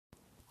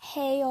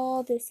Hey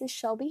y'all, this is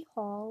Shelby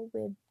Hall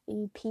with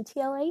the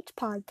PTLH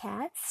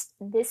podcast.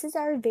 This is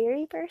our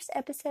very first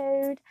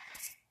episode,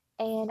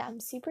 and I'm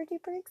super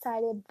duper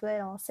excited,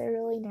 but also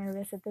really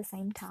nervous at the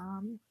same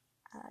time.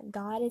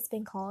 God has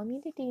been calling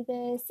me to do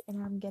this,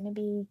 and I'm gonna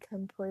be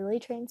completely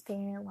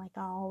transparent, like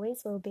I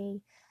always will be.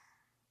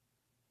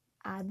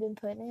 I've been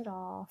putting it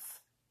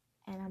off,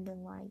 and I've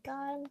been like,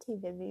 God, I'm too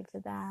busy for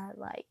that.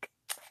 Like,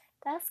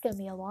 that's gonna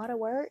be a lot of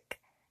work.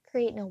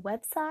 Creating a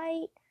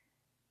website,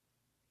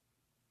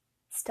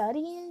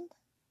 studying,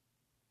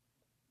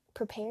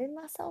 preparing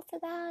myself for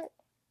that.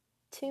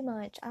 Too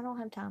much. I don't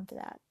have time for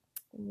that.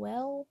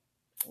 Well,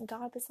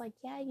 God was like,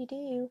 yeah, you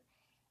do.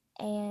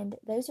 And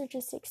those are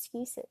just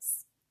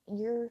excuses.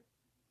 You're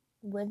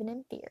living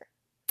in fear.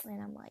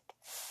 And I'm like,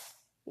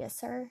 yes,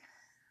 sir,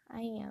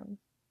 I am.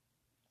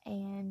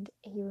 And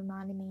he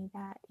reminded me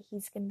that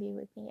he's going to be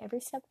with me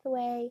every step of the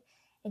way,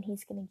 and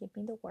he's going to give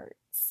me the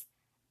words.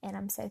 And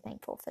I'm so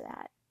thankful for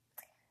that.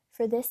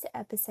 For this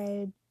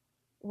episode,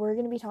 we're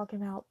going to be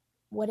talking about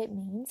what it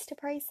means to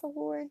praise the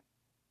Lord.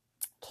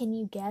 Can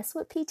you guess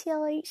what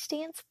PTLH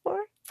stands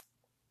for?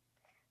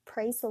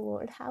 Praise the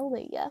Lord.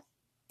 Hallelujah.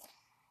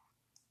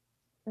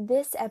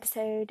 This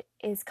episode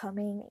is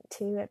coming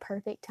to a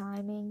perfect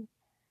timing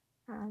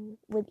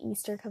with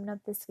Easter coming up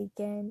this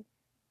weekend.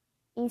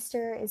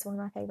 Easter is one of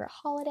my favorite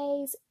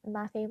holidays.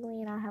 My family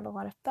and I have a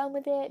lot of fun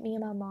with it. Me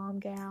and my mom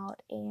go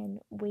out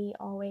and we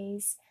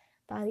always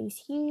buy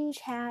these huge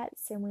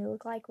hats and we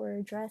look like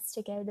we're dressed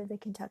to go to the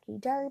Kentucky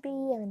Derby,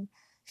 and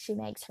she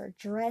makes her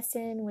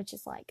dressing, which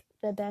is like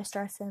the best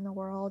dressing in the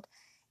world.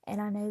 And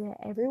I know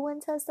that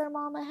everyone says their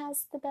mama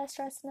has the best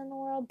dressing in the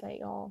world, but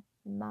y'all,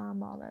 my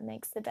mama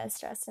makes the best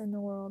dressing in the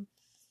world.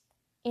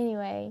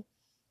 Anyway,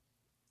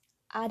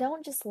 I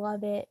don't just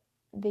love it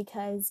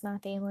because my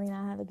family and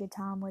I have a good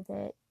time with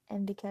it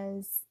and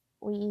because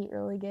we eat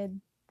really good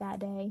that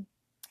day,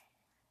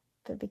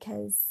 but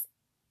because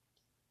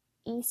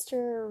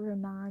Easter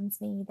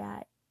reminds me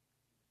that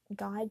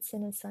God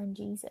sent his son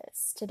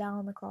Jesus to die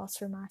on the cross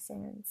for my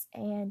sins,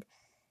 and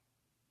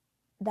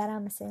that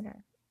I'm a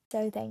sinner.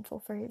 So thankful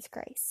for his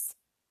grace.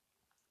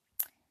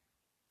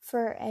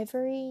 For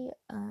every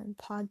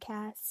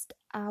podcast,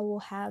 I will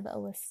have a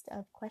list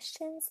of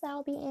questions that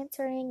I'll be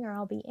answering, or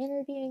I'll be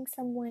interviewing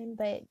someone,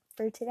 but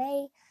for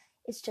today,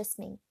 it's just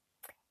me.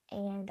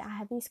 And I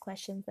have these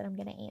questions that I'm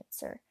going to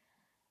answer.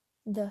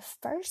 The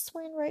first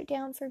one wrote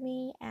down for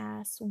me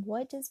asks,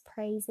 what does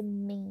praise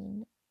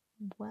mean?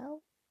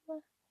 Well,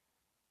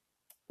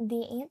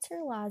 the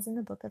answer lies in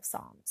the book of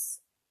Psalms.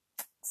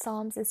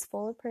 Psalms is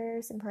full of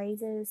prayers and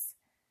praises.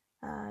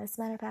 As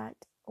a matter of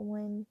fact,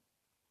 when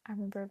I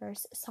remember a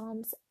verse,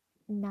 Psalms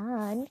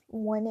 9,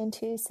 1 and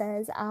 2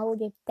 says, I will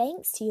give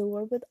thanks to you,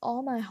 Lord, with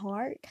all my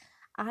heart.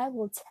 I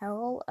will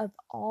tell of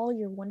all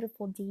your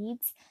wonderful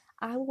deeds.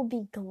 I will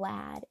be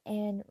glad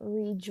and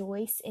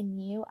rejoice in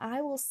you.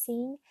 I will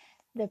sing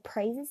the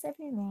praises of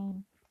your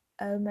name,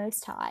 O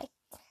Most High.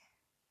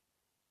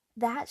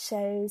 That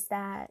shows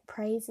that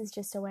praise is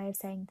just a way of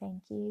saying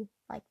thank you.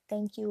 Like,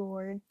 thank you,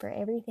 Lord, for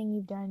everything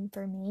you've done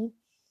for me.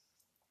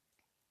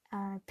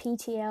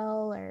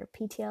 PTL or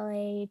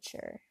PTLH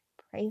or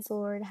praise the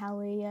Lord,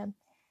 hallelujah,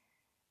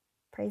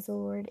 praise the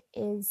Lord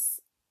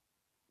is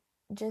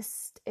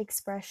just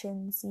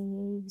expressions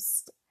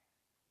used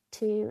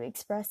to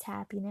express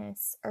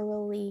happiness or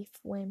relief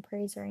when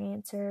prayers are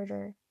answered,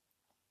 or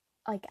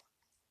like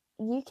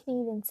you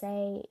can even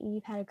say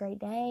you've had a great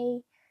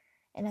day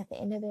and at the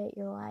end of it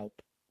you're like,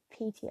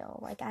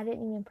 PTL, like I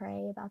didn't even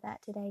pray about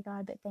that today,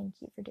 God, but thank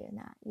you for doing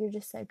that. You're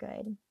just so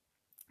good.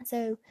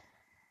 So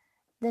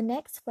the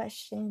next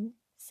question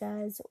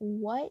says,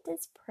 what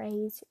does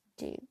praise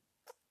do?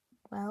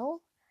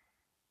 Well,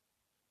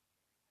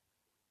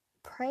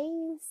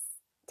 praise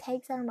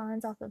takes our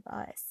minds off of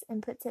us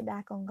and puts it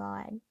back on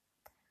God.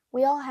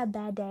 We all have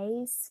bad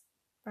days,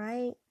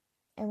 right?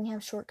 And we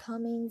have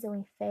shortcomings and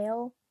we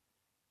fail.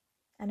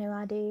 I know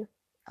I do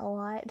a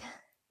lot.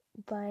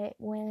 But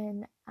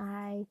when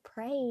I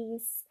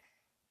praise,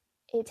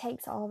 it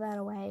takes all that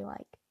away.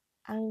 Like,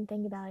 I don't even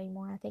think about it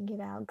anymore. I think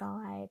about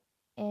God,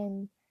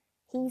 and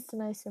he's the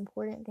most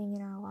important thing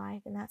in our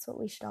life, and that's what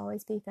we should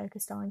always be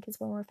focused on,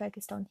 because when we're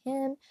focused on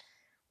him,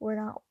 we're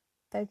not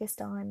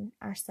focused on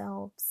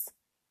ourselves.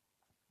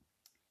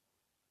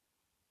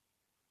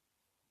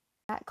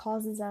 That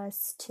causes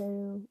us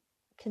to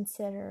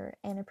consider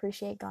and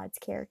appreciate God's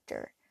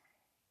character.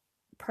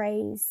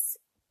 Praise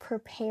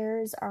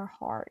prepares our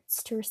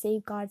hearts to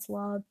receive God's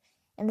love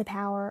and the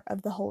power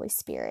of the Holy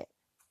Spirit.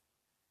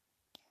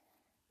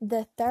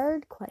 The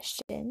third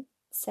question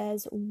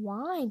says,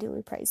 why do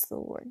we praise the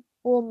Lord?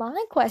 Well,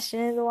 my question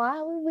is,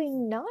 why would we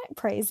not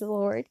praise the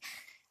Lord?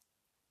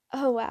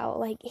 Oh, wow.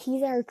 Like,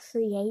 he's our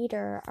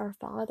creator, our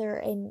father,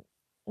 and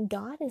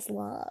God is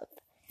love.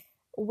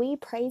 We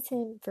praise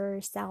him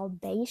for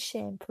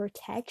salvation,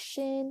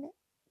 protection,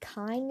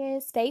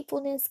 kindness,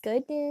 faithfulness,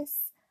 goodness,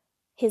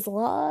 his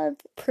love,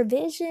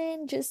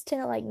 provision, just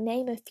to like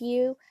name a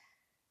few.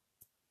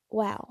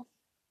 Wow.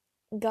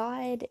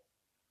 God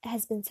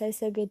has been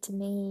so good to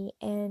me,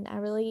 and I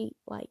really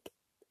like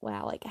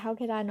wow, like, how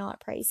could I not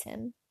praise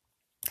him?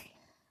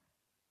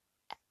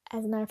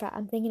 As a matter of fact,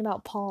 I'm thinking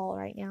about Paul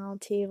right now,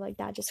 too. Like,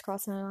 that just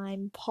crossed my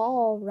mind.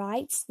 Paul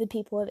writes to the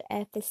people of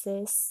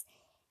Ephesus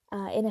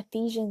in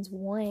Ephesians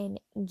 1,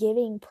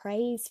 giving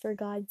praise for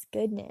God's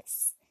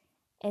goodness.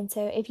 And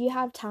so, if you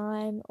have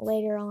time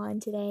later on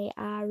today,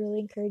 I really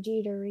encourage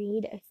you to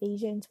read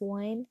Ephesians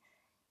 1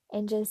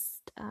 and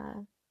just,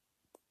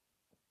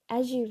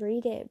 as you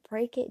read it,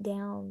 break it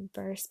down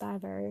verse by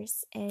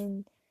verse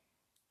and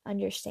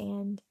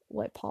understand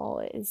what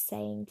Paul is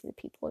saying to the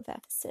people of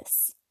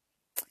Ephesus.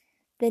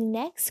 The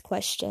next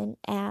question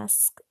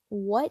asks,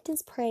 what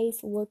does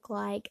praise look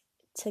like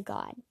to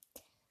God?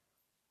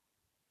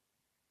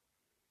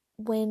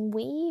 When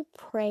we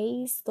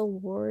praise the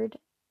Lord,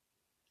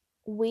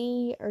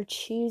 we are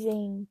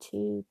choosing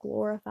to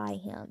glorify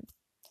Him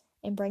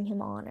and bring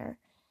Him honor.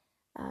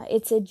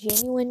 It's a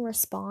genuine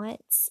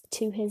response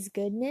to His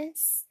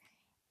goodness,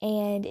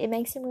 and it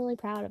makes Him really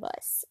proud of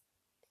us.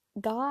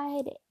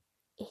 God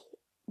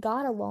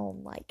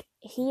alone, like,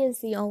 He is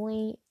the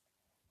only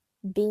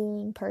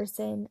being,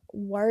 person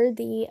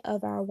worthy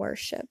of our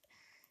worship.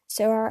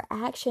 So our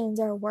actions,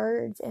 our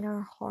words, and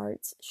our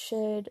hearts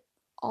should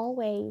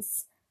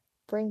always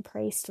bring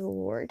praise to the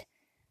Lord.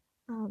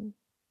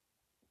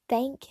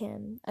 Thank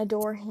Him,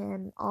 adore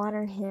Him,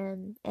 honor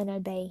Him, and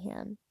obey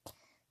Him.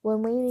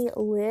 When we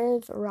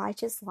live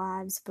righteous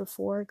lives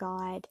before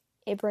God,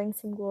 it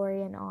brings Him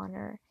glory and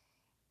honor.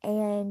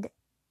 And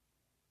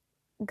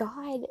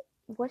God,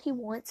 what He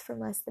wants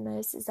from us the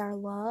most is our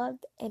love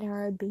and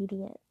our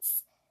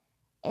obedience.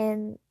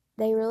 And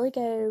they really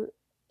go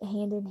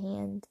hand in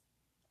hand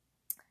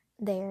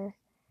there.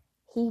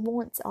 He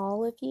wants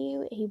all of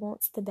you. He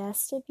wants the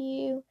best of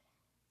you.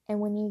 And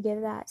when you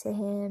give that to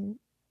Him,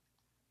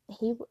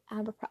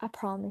 I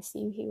promise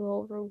you, He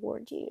will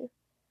reward you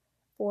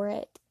for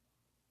it.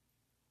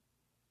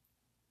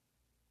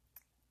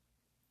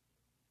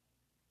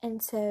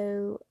 And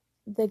so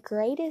the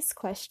greatest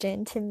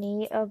question to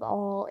me of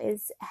all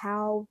is,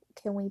 how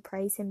can we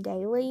praise Him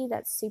daily?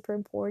 That's super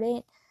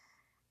important.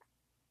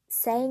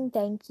 Saying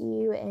thank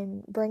you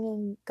and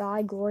bringing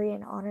God glory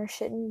and honor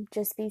shouldn't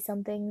just be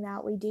something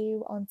that we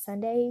do on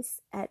Sundays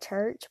at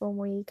church when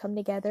we come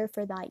together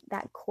for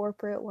that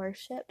corporate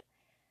worship.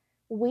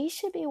 We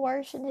should be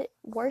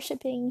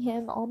worshiping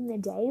Him on the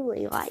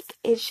daily. Like,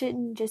 it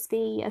shouldn't just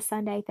be a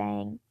Sunday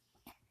thing.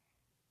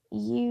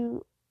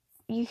 You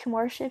can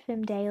worship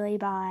Him daily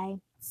by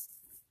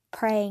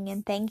praying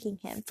and thanking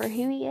Him for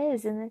who He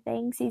is and the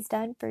things He's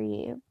done for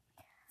you.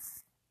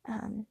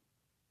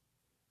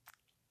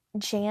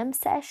 Jam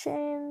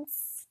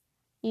sessions,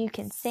 you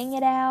can sing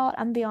it out.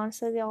 I'm gonna be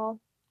honest with y'all,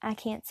 I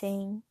can't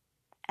sing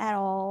at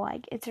all.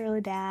 Like, it's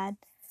really bad.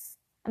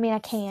 I mean,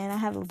 I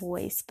have a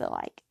voice, but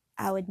like,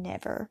 I would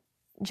never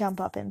jump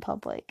up in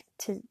public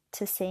to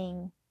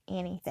sing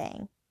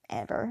anything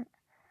ever.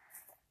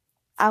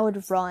 I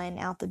would run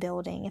out the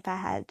building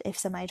if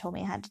somebody told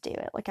me I had to do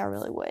it. Like, I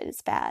really would.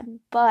 It's bad.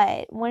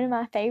 But one of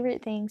my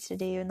favorite things to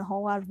do in the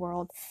whole wide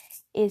world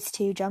is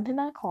to jump in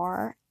my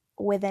car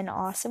with an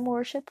awesome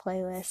worship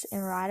playlist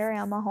and ride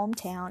around my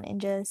hometown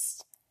and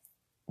just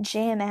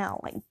jam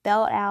out, like,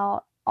 belt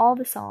out all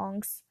the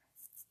songs.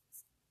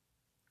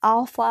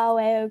 I'll Fly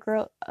Away,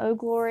 Oh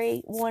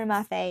Glory, one of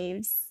my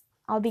faves.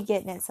 I'll be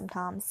getting it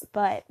sometimes,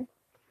 but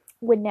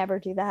would never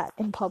do that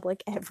in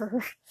public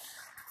ever.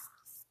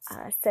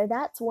 So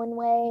that's one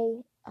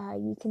way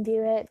you can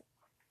do it.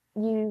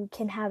 You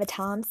can have a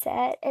time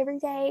set every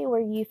day where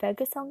you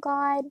focus on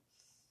God.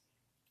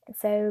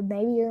 So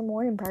maybe you're a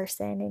morning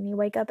person and you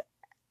wake up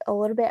a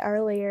little bit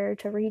earlier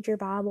to read your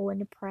Bible and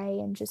to pray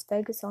and just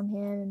focus on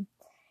Him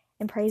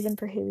and praise Him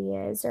for who He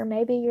is. Or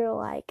maybe you're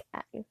like,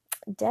 I'm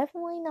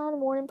definitely not a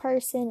morning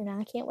person and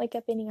I can't wake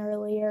up any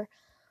earlier.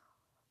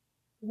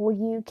 Well,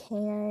 you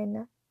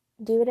can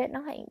do it at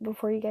night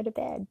before you go to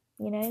bed,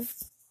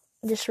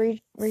 Just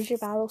read your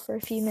Bible for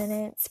a few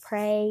minutes,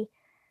 pray,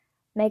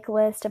 make a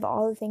list of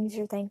all the things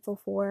you're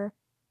thankful for.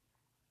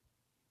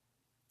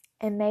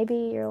 And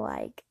maybe you're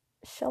like,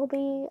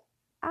 Shelby,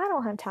 I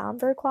don't have time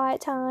for a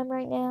quiet time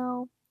right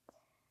now.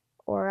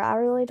 Or I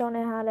really don't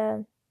know how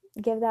to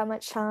give that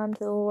much time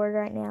to the Lord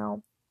right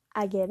now.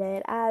 I get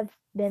it. I've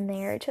been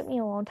there. It took me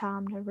a long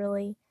time to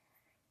really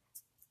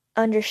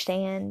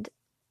understand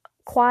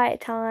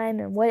quiet time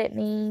and what it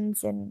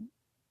means and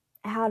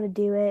how to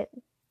do it.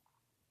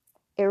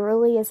 It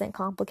really isn't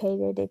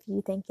complicated if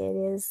you think it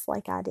is,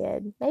 like I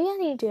did. Maybe I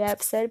need to do an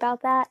episode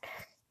about that.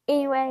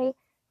 Anyway,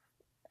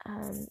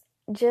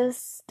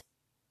 just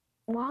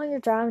while you're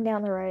driving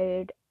down the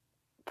road,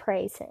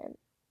 praise Him.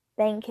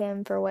 Thank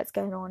Him for what's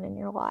going on in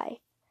your life.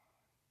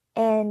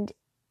 And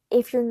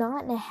if you're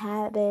not in a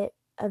habit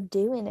of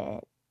doing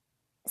it,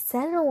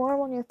 set an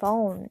alarm on your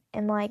phone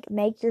and like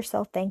make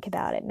yourself think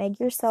about it. Make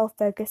yourself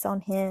focus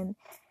on Him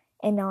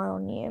and not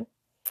on you.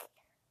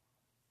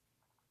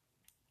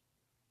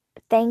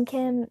 Thank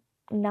Him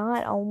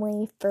not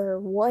only for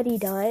what He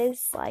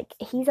does, like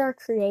He's our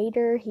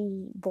creator,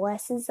 He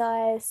blesses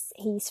us,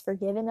 He's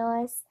forgiven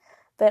us,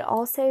 but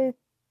also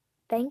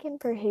Thank Him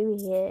for who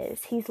He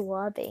is. He's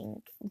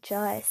loving,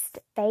 just,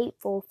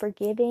 faithful,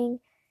 forgiving,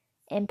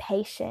 and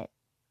patient.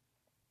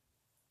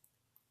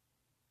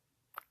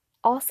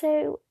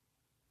 Also,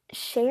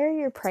 share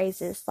your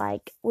praises,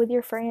 like with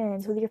your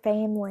friends, with your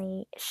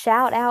family.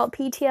 Shout out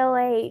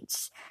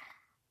PTLH.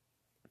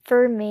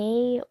 For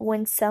me,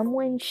 when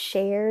someone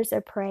shares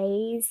a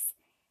praise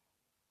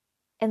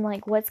and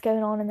like what's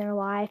going on in their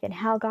life and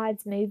how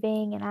God's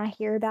moving and I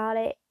hear about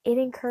it, it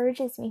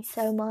encourages me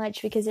so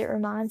much because it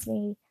reminds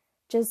me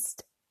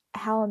just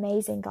how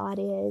amazing God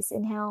is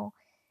and how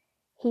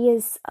He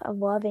is a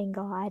loving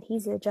God.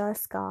 He's a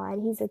just God.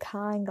 He's a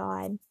kind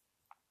God.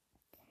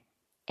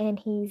 And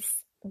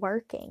He's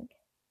working.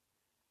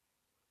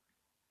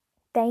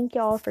 Thank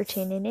y'all for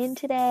tuning in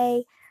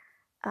today.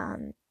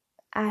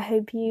 I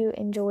hope you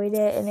enjoyed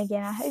it. And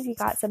again, I hope you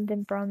got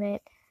something from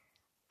it.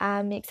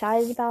 I'm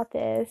excited about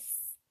this.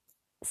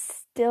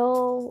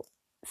 Still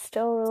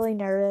really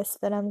nervous,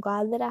 but I'm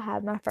glad that I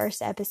have my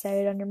first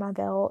episode under my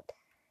belt.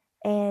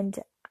 And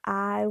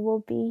I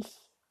will be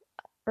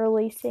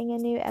releasing a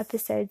new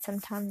episode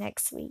sometime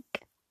next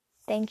week.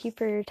 Thank you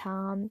for your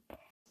time.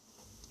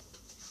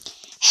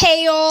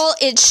 Hey y'all,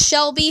 it's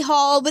Shelby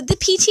Hall with the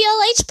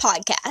PTLH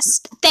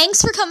podcast.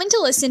 Thanks for coming to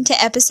listen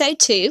to episode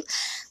 2.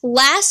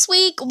 Last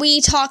week we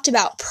talked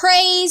about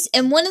praise,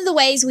 and one of the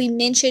ways we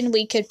mentioned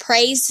we could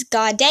praise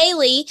God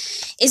daily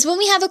is when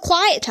we have a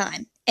quiet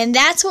time. And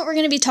that's what we're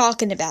going to be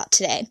talking about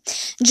today.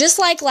 Just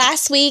like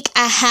last week,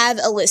 I have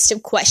a list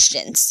of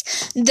questions.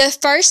 The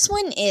first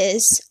one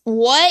is,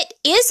 what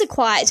is a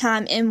quiet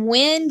time and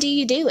when do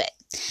you do it?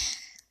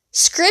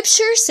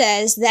 Scripture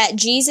says that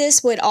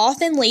Jesus would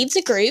often leave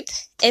the group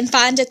and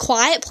find a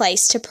quiet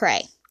place to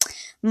pray.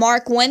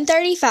 Mark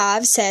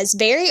 1:35 says,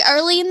 very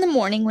early in the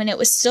morning when it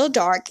was still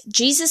dark,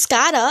 Jesus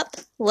got up,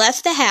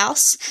 left the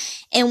house,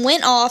 and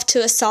went off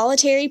to a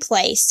solitary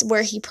place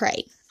where he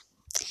prayed.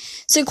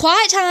 So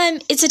quiet time,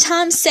 it's a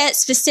time set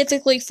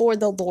specifically for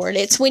the Lord.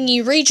 It's when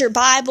you read your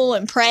Bible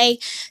and pray.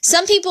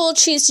 Some people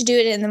choose to do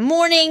it in the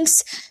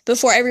mornings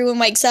before everyone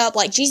wakes up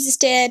like Jesus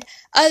did.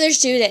 Others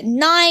do it at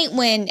night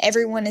when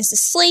everyone is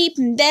asleep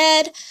in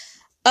bed.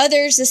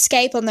 Others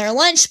escape on their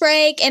lunch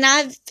break. And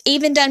I've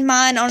even done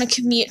mine on a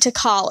commute to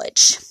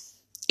college.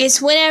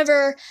 It's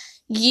whenever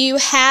you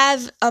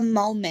have a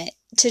moment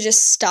to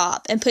just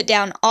stop and put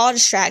down all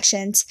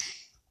distractions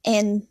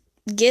and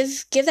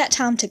give that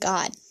time to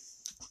God.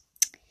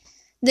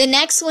 The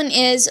next one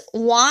is,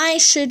 why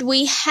should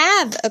we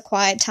have a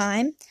quiet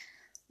time?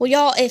 Well,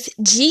 y'all, if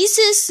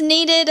Jesus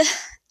needed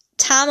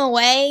time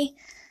away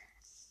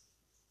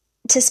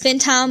to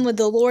spend time with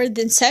the Lord,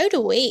 then so do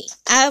we.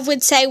 I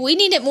would say we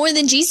need it more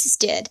than Jesus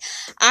did.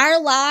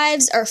 Our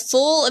lives are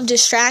full of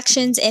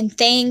distractions and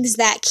things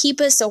that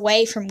keep us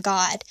away from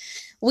God.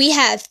 We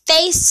have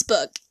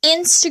Facebook,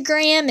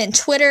 Instagram, and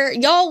Twitter.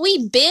 Y'all,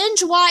 we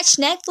binge watch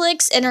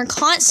Netflix and are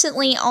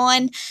constantly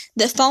on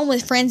the phone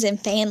with friends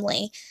and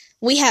family.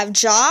 We have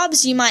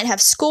jobs, you might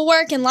have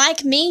schoolwork, and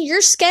like me,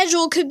 your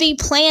schedule could be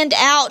planned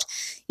out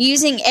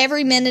using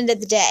every minute of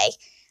the day.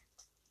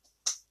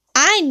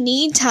 I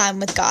need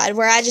time with God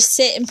where I just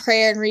sit in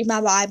prayer and read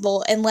my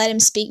Bible and let Him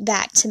speak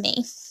back to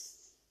me.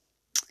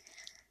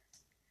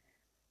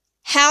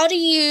 How do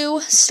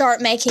you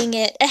start making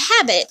it a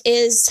habit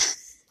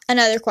is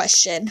another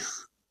question.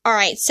 All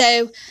right,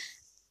 so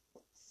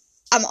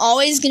I'm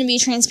always going to be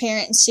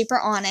transparent and super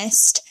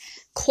honest.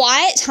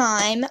 Quiet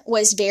time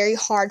was very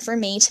hard for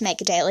me to make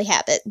a daily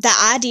habit. The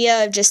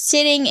idea of just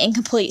sitting in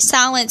complete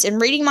silence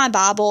and reading my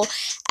Bible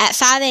at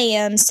 5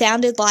 a.m.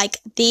 sounded like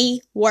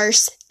the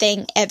worst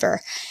thing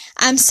ever.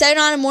 I'm so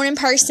not a morning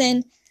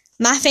person.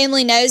 My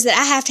family knows that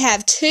I have to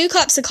have 2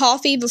 cups of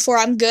coffee before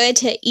I'm good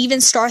to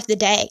even start the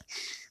day.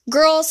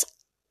 Girls,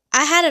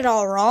 I had it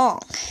all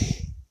wrong.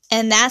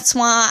 And that's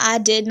why I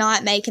did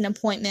not make an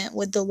appointment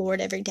with the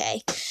Lord every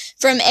day.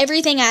 From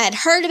everything I had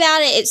heard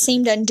about it, it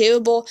seemed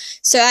undoable,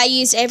 so I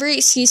used every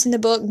excuse in the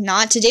book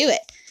not to do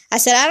it. I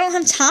said, I don't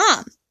have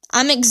time.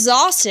 I'm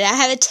exhausted. I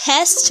have a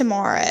test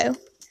tomorrow.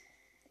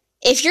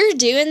 If you're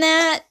doing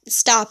that,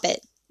 stop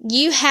it.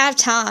 You have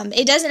time.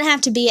 It doesn't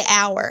have to be an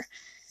hour.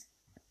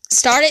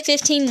 Start at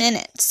 15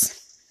 minutes.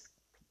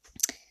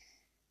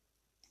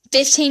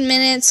 15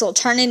 minutes will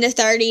turn into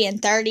 30,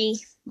 and 30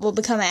 will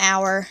become an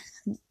hour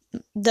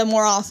the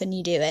more often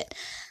you do it.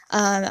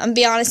 I'm going to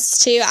be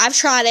honest too, I've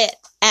tried it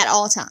at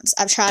all times.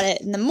 I've tried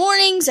it in the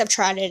mornings, I've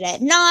tried it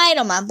at night,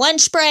 on my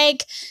lunch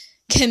break,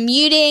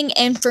 commuting,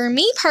 and for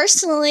me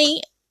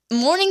personally,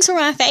 mornings were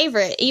my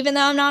favorite, even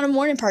though I'm not a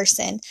morning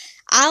person.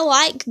 I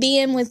like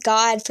being with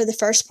God for the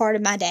first part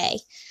of my day.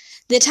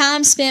 The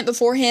time spent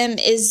before Him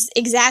is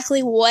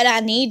exactly what I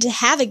need to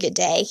have a good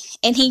day,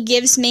 and He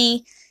gives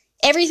me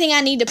everything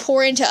I need to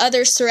pour into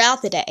others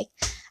throughout the day.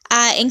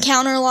 I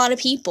encounter a lot of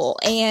people,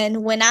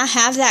 and when I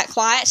have that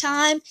quiet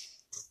time,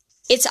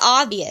 it's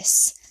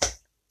obvious.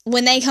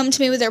 When they come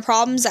to me with their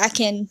problems, I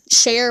can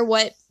share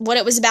what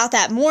it was about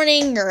that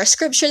morning or a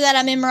scripture that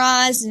I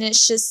memorized, and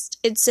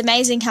it's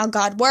amazing how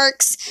God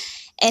works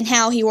and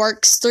how He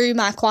works through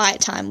my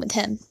quiet time with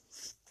Him.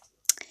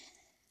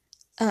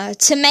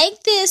 To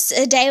make this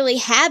a daily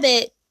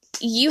habit,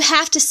 you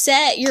have to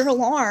set your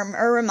alarm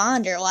or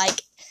reminder.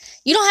 Like,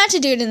 you don't have to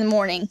do it in the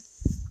morning.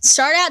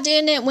 Start out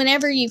doing it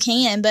whenever you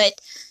can, but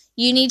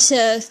you need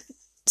to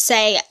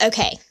say,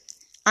 okay,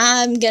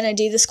 I'm going to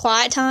do this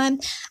quiet time.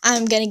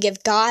 I'm going to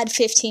give God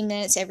 15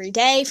 minutes every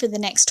day for the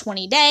next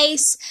 20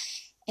 days,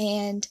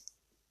 and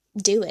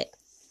do it.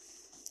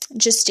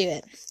 Just do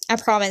it. I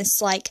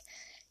promise, like,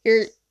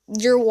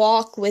 your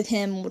walk with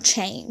Him will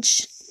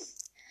change.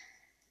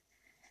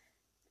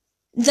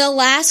 The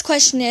last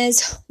question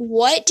is,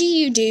 what do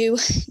you do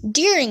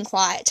during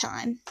quiet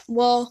time?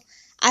 Well,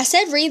 I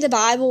said read the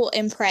Bible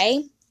and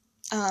pray.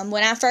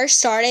 When I first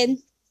started,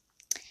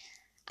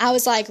 I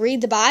was like,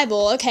 read the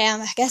Bible. Okay,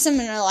 I guess I'm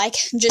going to, like,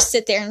 just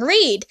sit there and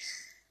read.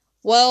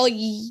 Well,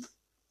 you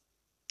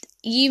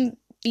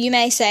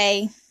may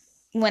say,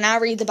 when I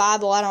read the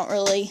Bible, I don't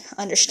really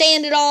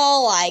understand it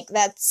all. Like,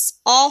 that's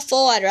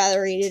awful. I'd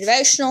rather read a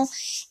devotional.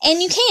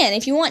 And you can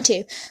if you want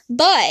to.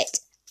 But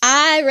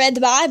I read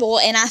the Bible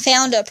and I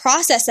found a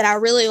process that I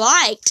really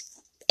liked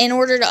in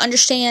order to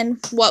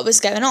understand what was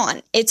going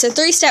on. It's a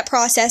 3-step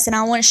process, and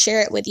I want to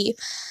share it with you.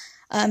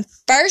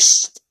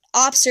 First,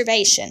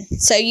 observation.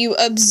 So you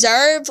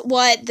observe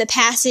what the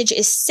passage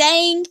is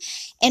saying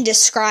and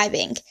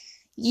describing.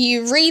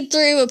 You read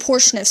through a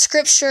portion of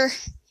Scripture.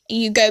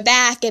 You go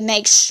back and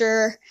make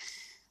sure,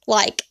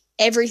 like,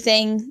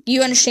 everything,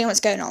 you understand what's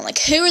going on. Like,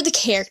 who are the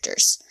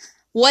characters?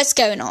 What's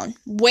going on?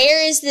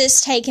 Where is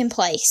this taking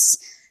place?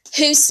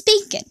 Who's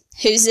speaking?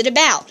 Who's it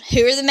about?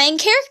 Who are the main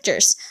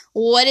characters?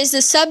 What is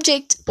the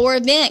subject or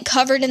event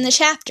covered in the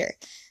chapter?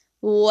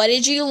 What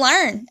did you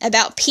learn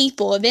about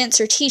people,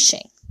 events, or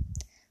teaching?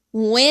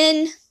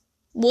 When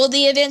will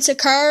the events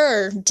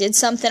occur, or did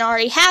something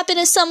already happen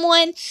to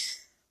someone?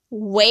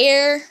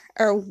 Where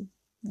or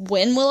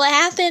when will it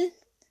happen?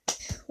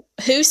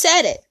 Who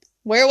said it?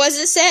 Where was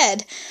it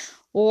said?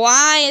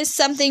 Why is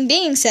something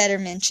being said or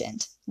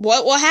mentioned?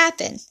 What will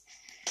happen?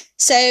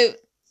 So,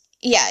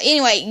 yeah,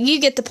 anyway, you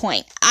get the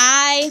point.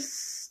 I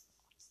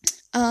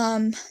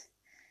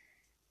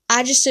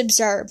just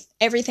observe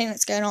everything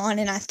that's going on,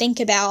 and I think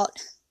about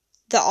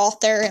the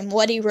author and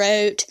what he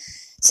wrote.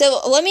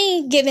 So let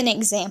me give an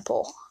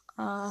example.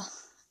 Let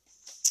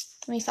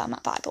me find my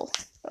Bible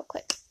real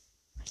quick.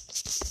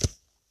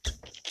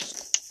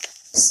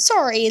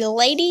 Sorry,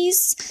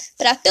 ladies,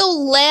 but I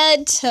feel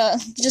led to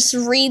just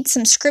read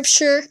some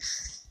Scripture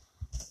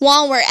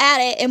while we're at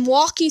it and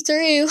walk you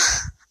through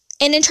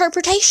an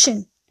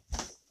interpretation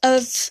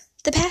of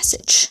the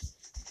passage.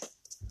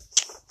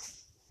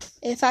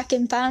 If I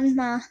can find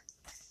my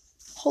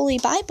Holy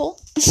Bible.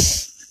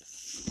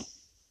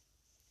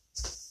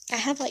 I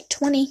have like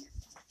 20.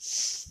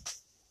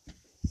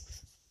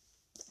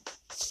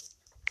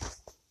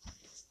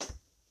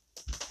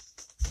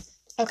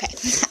 Okay, I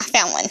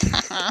found one.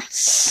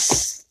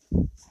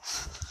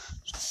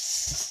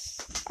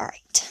 All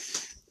right.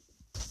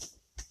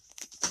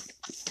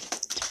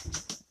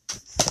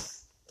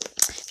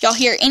 If y'all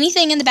hear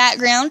anything in the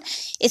background,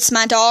 it's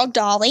my dog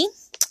Dolly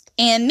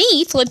and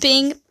me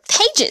flipping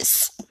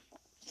pages.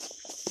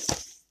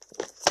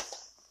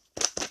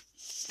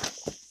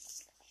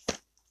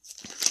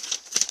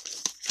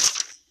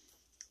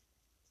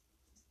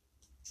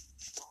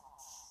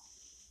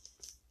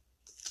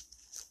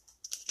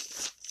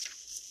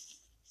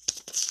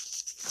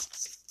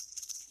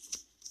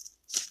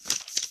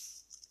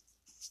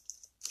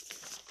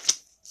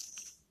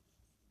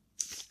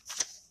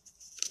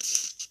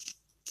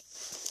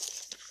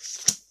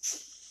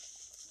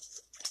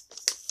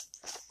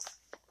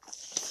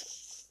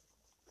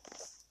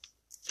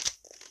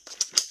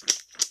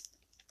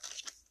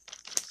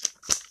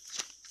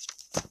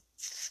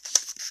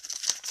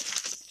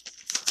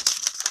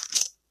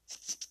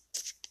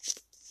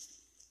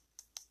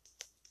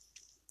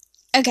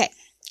 Okay,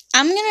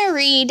 I'm going to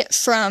read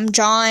from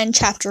John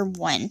chapter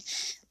 1.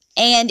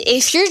 And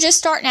if you're just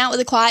starting out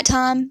with a quiet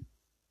time,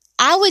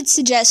 I would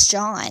suggest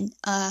John.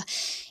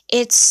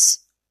 It's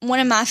one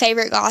of my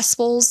favorite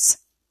Gospels.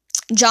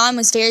 John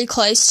was very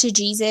close to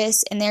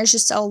Jesus, and there's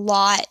just a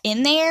lot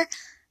in there.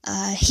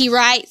 He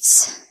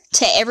writes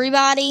to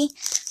everybody,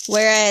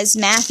 whereas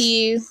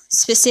Matthew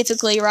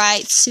specifically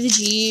writes to the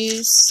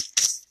Jews.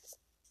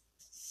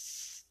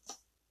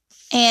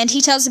 And he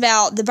tells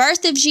about the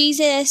birth of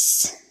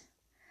Jesus.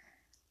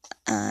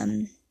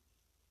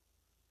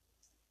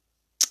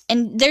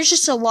 And there's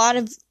just a lot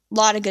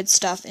of good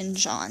stuff in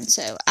John.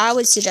 So I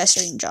would suggest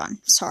reading John.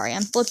 Sorry,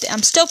 I'm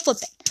still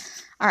flipping.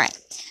 All right.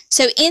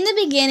 So in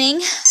the beginning,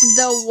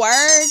 the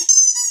Word.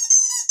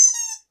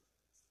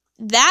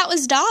 That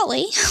was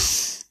Dolly.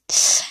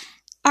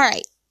 All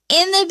right.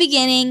 In the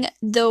beginning,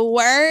 the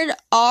Word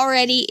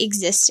already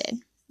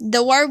existed.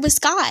 The Word was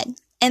God,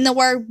 and the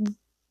Word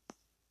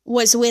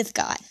was with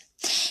God.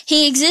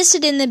 He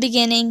existed in the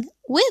beginning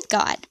with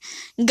God.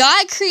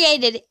 God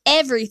created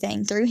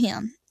everything through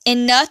Him,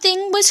 and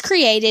nothing was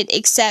created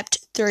except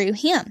through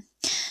Him.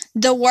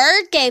 The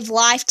Word gave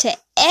life to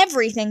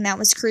everything that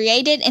was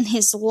created, and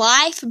his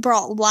life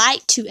brought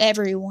light to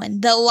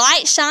everyone. The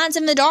light shines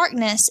in the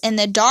darkness, and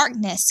the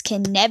darkness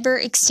can never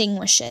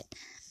extinguish it.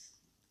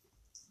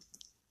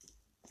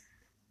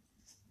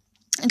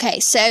 Okay,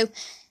 so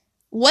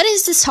what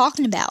is this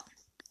talking about?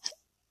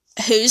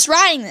 Who's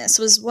writing this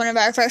was one of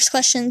our first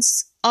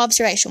questions,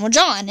 observation. Well,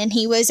 John, and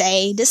he was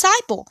a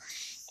disciple.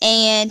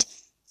 And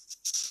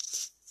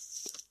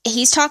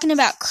he's talking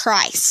about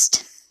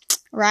Christ,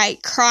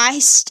 right?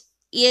 Christ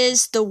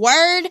is the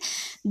Word.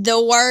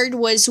 The Word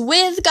was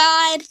with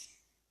God,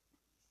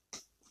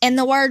 and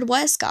the Word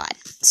was God.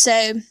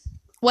 So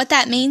what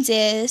that means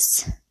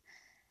is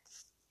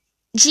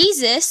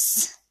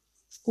Jesus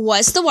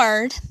was the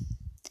Word,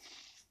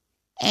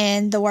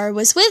 and the Word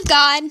was with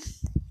God,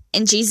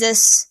 and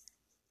Jesus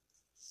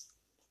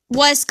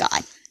was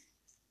God.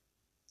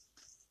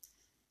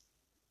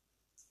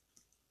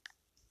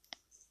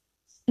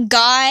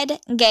 God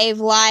gave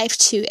life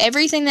to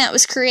everything that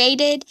was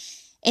created,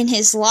 and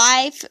his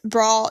life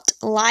brought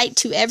light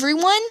to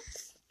everyone.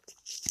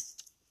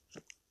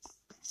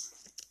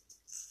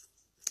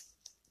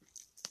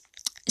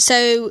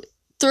 So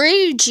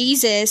through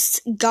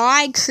Jesus,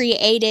 God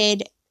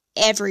created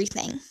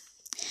everything.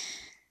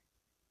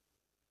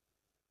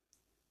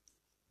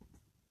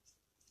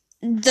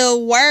 The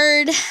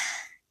Word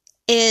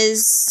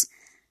is